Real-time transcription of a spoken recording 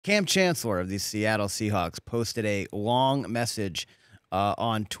Cam Chancellor of the Seattle Seahawks posted a long message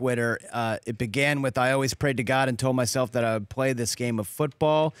on Twitter. It began with, "I always prayed to God and told myself that I would play this game of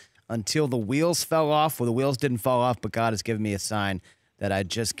football until the wheels fell off." Well, the wheels didn't fall off, but God has given me a sign that I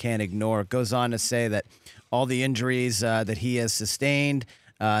just can't ignore. It goes on to say that all the injuries that he has sustained,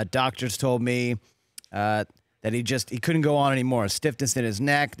 doctors told me that he couldn't go on anymore. Stiffness in his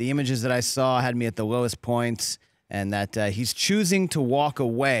neck. The images that I saw had me at the lowest points, and that he's choosing to walk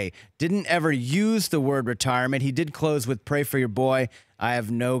away. Didn't ever use the word retirement. He did close with, "Pray for your boy. I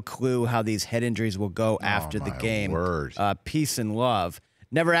have no clue how these head injuries will go after the game. Word. Peace and love."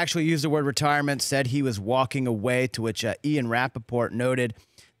 Never actually used the word retirement, said he was walking away, to which Ian Rappaport noted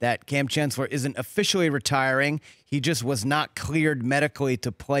that Cam Chancellor isn't officially retiring. He just was not cleared medically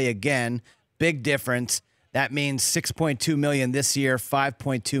to play again. Big difference. That means $6.2 million this year,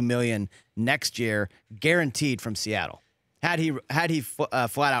 $5.2 million next year, guaranteed from Seattle. Had he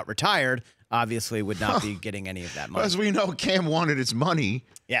flat out retired, obviously would not be getting any of that money. As we know, Cam wanted his money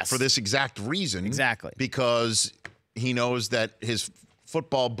for this exact reason. Exactly. Because he knows that his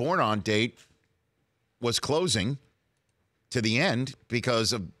football born-on date was closing to the end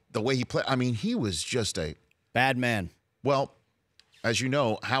because of the way he played. I mean, he was just a bad man. Well, as you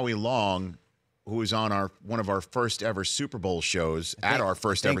know, Howie Long, who was on one of our first ever Super Bowl shows, our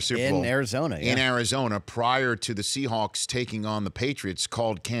first ever Super Bowl in Arizona, in Arizona, prior to the Seahawks taking on the Patriots,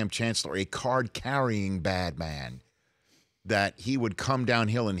 called Cam Chancellor a card-carrying bad man. That he would come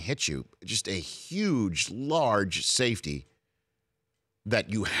downhill and hit you. Just a huge, large safety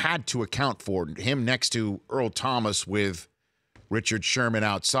that you had to account for. Him next to Earl Thomas with Richard Sherman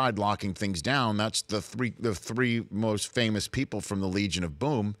outside locking things down. That's the three most famous people from the Legion of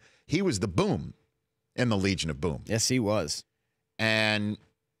Boom. He was the Boom in the Legion of Boom. Yes, he was. And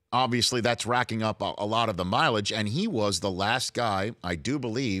obviously that's racking up a lot of the mileage. And he was the last guy, I do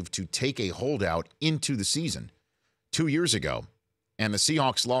believe, to take a holdout into the season 2 years ago. And the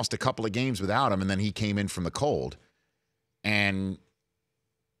Seahawks lost a couple of games without him, and then he came in from the cold. And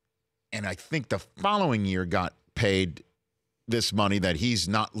I think the following year got paid this money that he's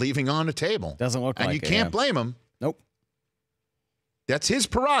not leaving on the table. Doesn't look like it. And you can't blame him. Nope. That's his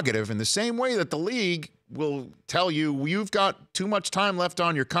prerogative, in the same way that the league will tell you, you've got too much time left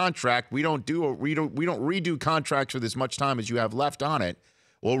on your contract. We don't redo contracts with as much time as you have left on it.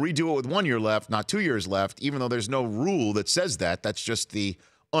 We'll redo it with 1 year left, not 2 years left, even though there's no rule that says that. That's just the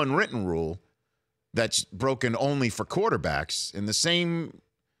unwritten rule that's broken only for quarterbacks. In the same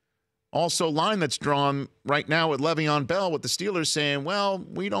also line that's drawn right now with Le'Veon Bell, with the Steelers saying, well,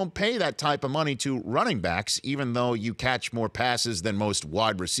 we don't pay that type of money to running backs, even though you catch more passes than most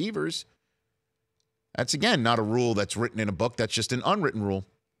wide receivers. That's, again, not a rule that's written in a book. That's just an unwritten rule.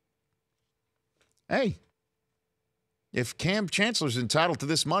 Hey, if Cam Chancellor's entitled to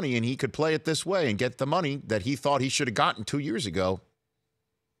this money and he could play it this way and get the money that he thought he should have gotten 2 years ago,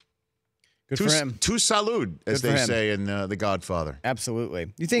 good for him. Tu salud, as they say in The Godfather.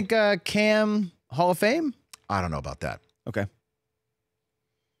 Absolutely. You think Cam Hall of Fame? I don't know about that. Okay.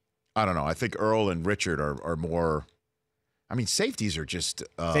 I don't know. I think Earl and Richard are more. I mean, safeties are just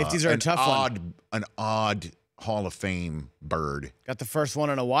safeties are a tough one. An odd Hall of Fame bird. Got the first one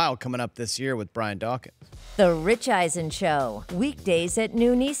in a while coming up this year with Brian Dawkins. The Rich Eisen Show, weekdays at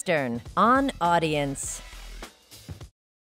noon Eastern on Audience.